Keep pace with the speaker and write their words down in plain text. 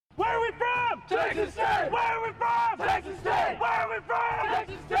Where are we from? Texas State! Where are we from? Texas State! Where are we from?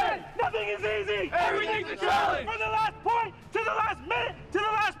 Texas State! Nothing is easy! Everything's a challenge! From the last point, to the last minute, to the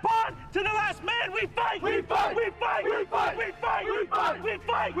last pond, to the last man, we fight! We fight! We fight! We fight! We fight! We fight! We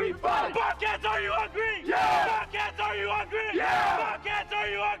fight! We fight! Bobcats, are you hungry? Yeah! Bobcats, are you hungry? Yeah! Bobcats, are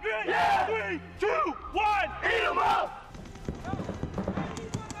you hungry? Yeah! 3, 2, 1, Eat 'em up!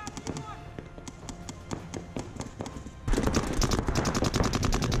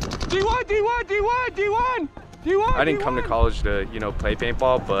 D1, D1, D1, D1, D1. I didn't come to college to, play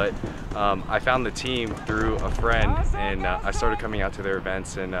paintball, but I found the team through a friend, and I started coming out to their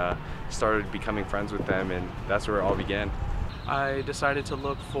events and started becoming friends with them, and that's where it all began. I decided to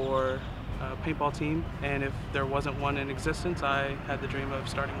look for a paintball team, and if there wasn't one in existence, I had the dream of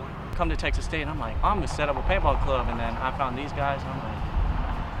starting one. Come to Texas State, and I'm like, I'm gonna set up a paintball club, and then I found these guys, and I'm like,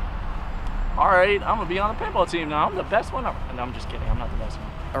 all right, I'm gonna be on the paintball team now. I'm the best one. And I'm just kidding, I'm not the best one.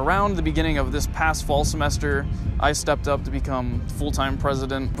 Around the beginning of this past fall semester, I stepped up to become full-time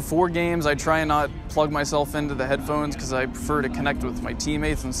president. Before games, I try and not plug myself into the headphones because I prefer to connect with my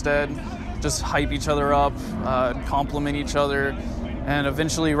teammates instead. Just hype each other up, compliment each other, and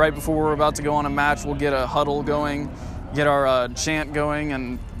eventually right before we're about to go on a match, we'll get a huddle going, get our chant going,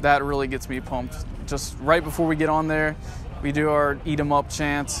 and that really gets me pumped. Just right before we get on there, we do our eat 'em up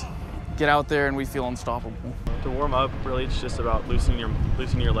chant, get out there, and we feel unstoppable. To warm up, really it's just about loosening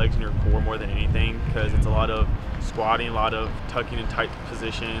your legs and your core more than anything, because it's a lot of squatting, a lot of tucking in tight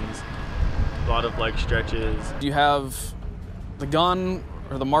positions, a lot of leg stretches. You have the gun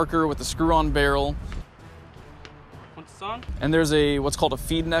or the marker with the screw-on barrel, and there's what's called a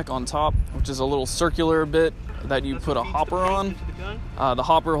feed neck on top, which is a little circular bit that you put a hopper on. The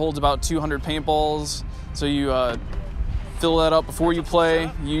hopper holds about 200 paintballs, so you fill that up before you play,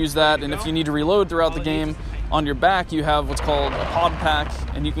 you use that, and if you need to reload throughout the game, on your back you have what's called a pod pack,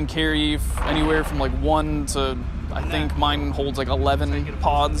 and you can carry anywhere from like 1 to, I think mine holds like 11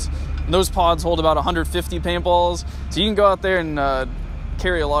 pods. And those pods hold about 150 paintballs, so you can go out there and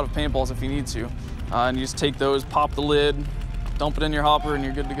carry a lot of paintballs if you need to. And you just take those, pop the lid, dump it in your hopper, and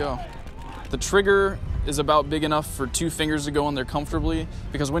you're good to go. The trigger is about big enough for 2 fingers to go in there comfortably,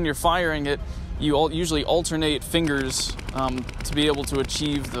 because when you're firing it, you usually alternate fingers to be able to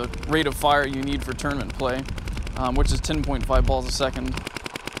achieve the rate of fire you need for tournament play, which is 10.5 balls a second.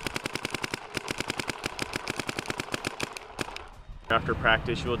 After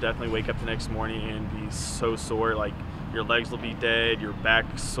practice, you will definitely wake up the next morning and be so sore, like your legs will be dead, your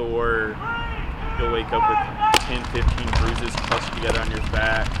back sore. You'll wake up with 10, 15 bruises clustered together on your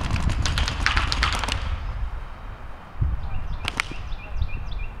back.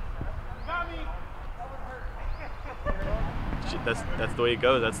 That's the way it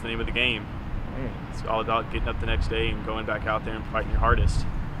goes. That's the name of the game. It's all about getting up the next day and going back out there and fighting your hardest.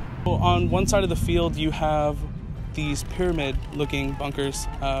 Well, on one side of the field, you have these pyramid-looking bunkers.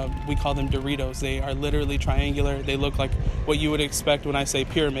 We call them Doritos. They are literally triangular. They look like what you would expect when I say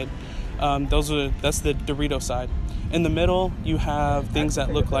pyramid. That's the Dorito side. In the middle, you have things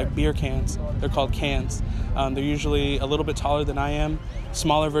that look like beer cans. They're called cans. They're usually a little bit taller than I am.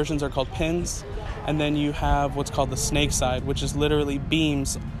 Smaller versions are called pins. And then you have what's called the snake side, which is literally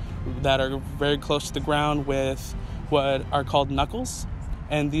beams that are very close to the ground with what are called knuckles.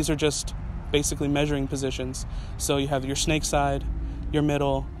 And these are just basically measuring positions. So you have your snake side, your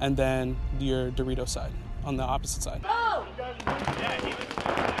middle, and then your Dorito side on the opposite side. Go!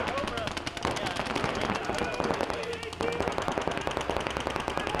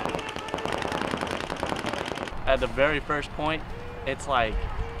 At the very first point, it's like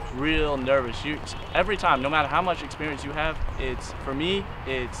real nervous. Every time, no matter how much experience you have, for me,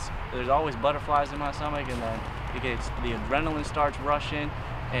 there's always butterflies in my stomach, and then the adrenaline starts rushing,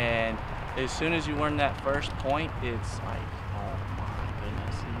 and as soon as you learn that first point, it's like, oh my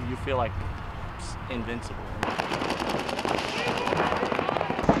goodness, you feel like invincible.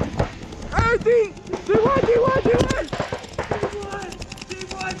 Hey, D1!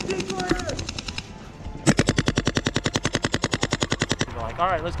 Like, all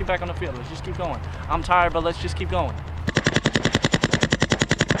right, let's get back on the field. Let's just keep going. I'm tired, but let's just keep going.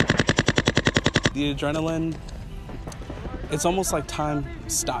 The adrenaline, it's almost like time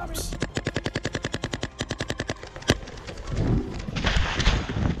stops.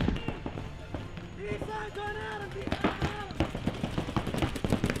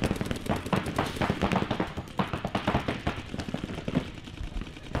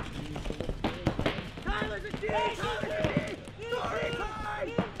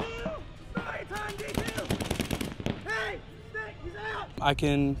 I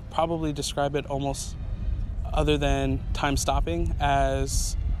can probably describe it almost, other than time stopping,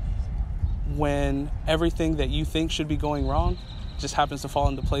 as when everything that you think should be going wrong just happens to fall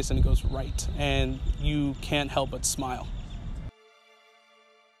into place and it goes right, and you can't help but smile.